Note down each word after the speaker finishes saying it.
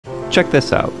Check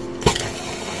this out.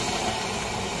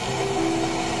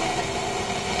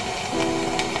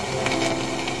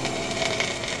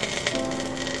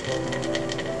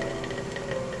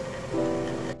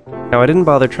 Now I didn't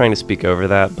bother trying to speak over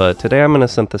that, but today I'm going to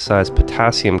synthesize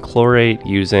potassium chlorate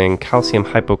using calcium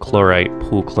hypochlorite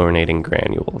pool chlorinating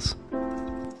granules.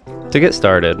 To get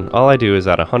started, all I do is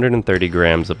add 130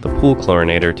 grams of the pool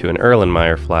chlorinator to an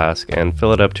Erlenmeyer flask and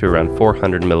fill it up to around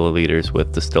 400 milliliters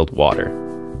with distilled water.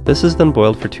 This is then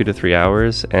boiled for 2 to 3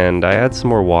 hours, and I add some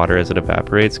more water as it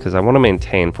evaporates because I want to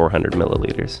maintain 400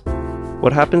 milliliters.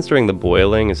 What happens during the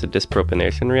boiling is a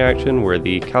disproportionation reaction where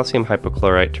the calcium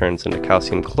hypochlorite turns into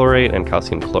calcium chlorate and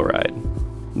calcium chloride.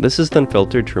 This is then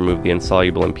filtered to remove the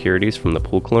insoluble impurities from the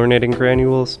pool chlorinating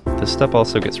granules. This step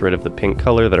also gets rid of the pink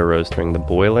color that arose during the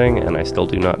boiling, and I still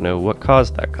do not know what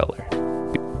caused that color.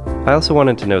 I also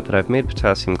wanted to note that I've made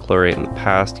potassium chlorate in the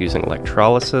past using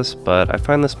electrolysis, but I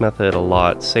find this method a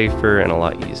lot safer and a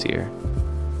lot easier.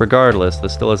 Regardless,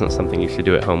 this still isn't something you should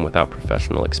do at home without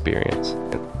professional experience.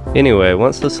 Anyway,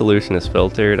 once the solution is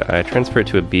filtered, I transfer it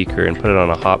to a beaker and put it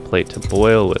on a hot plate to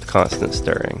boil with constant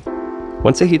stirring.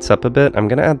 Once it heats up a bit, I'm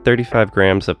going to add 35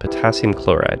 grams of potassium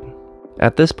chloride.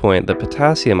 At this point, the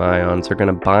potassium ions are going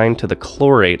to bind to the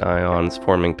chlorate ions,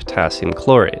 forming potassium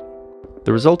chlorate.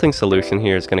 The resulting solution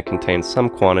here is going to contain some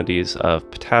quantities of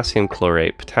potassium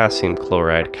chlorate, potassium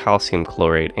chloride, calcium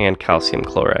chlorate, and calcium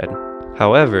chloride.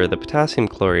 However, the potassium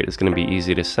chlorate is going to be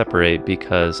easy to separate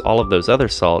because all of those other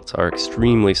salts are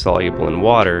extremely soluble in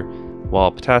water,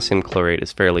 while potassium chlorate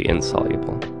is fairly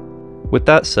insoluble. With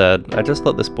that said, I just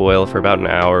let this boil for about an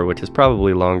hour, which is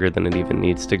probably longer than it even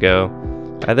needs to go.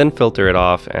 I then filter it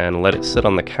off and let it sit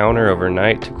on the counter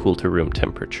overnight to cool to room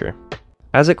temperature.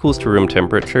 As it cools to room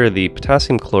temperature, the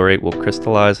potassium chlorate will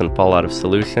crystallize and fall out of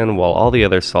solution, while all the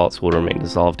other salts will remain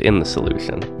dissolved in the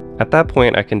solution. At that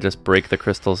point, I can just break the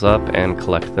crystals up and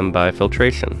collect them by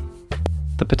filtration.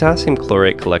 The potassium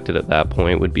chlorate collected at that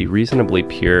point would be reasonably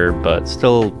pure, but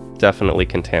still definitely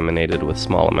contaminated with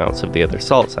small amounts of the other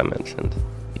salts I mentioned.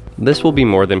 This will be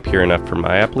more than pure enough for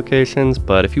my applications,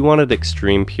 but if you wanted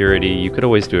extreme purity, you could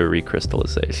always do a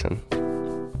recrystallization.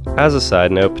 As a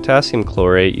side note, potassium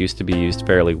chlorate used to be used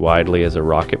fairly widely as a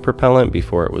rocket propellant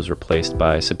before it was replaced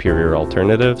by superior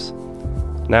alternatives.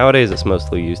 Nowadays it's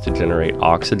mostly used to generate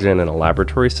oxygen in a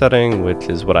laboratory setting, which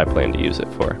is what I plan to use it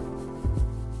for.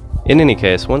 In any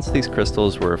case, once these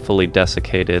crystals were fully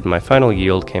desiccated, my final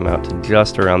yield came out to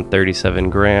just around 37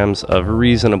 grams of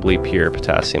reasonably pure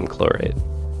potassium chlorate.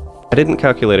 I didn't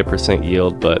calculate a percent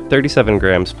yield, but 37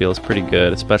 grams feels pretty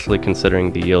good, especially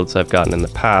considering the yields I've gotten in the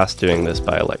past doing this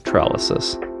by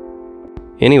electrolysis.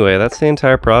 Anyway, that's the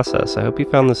entire process. I hope you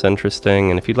found this interesting,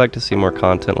 and if you'd like to see more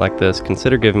content like this,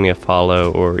 consider giving me a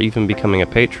follow or even becoming a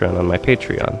patron on my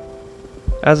Patreon.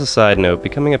 As a side note,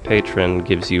 becoming a patron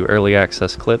gives you early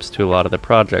access clips to a lot of the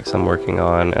projects I'm working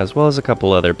on, as well as a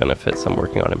couple other benefits I'm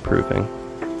working on improving.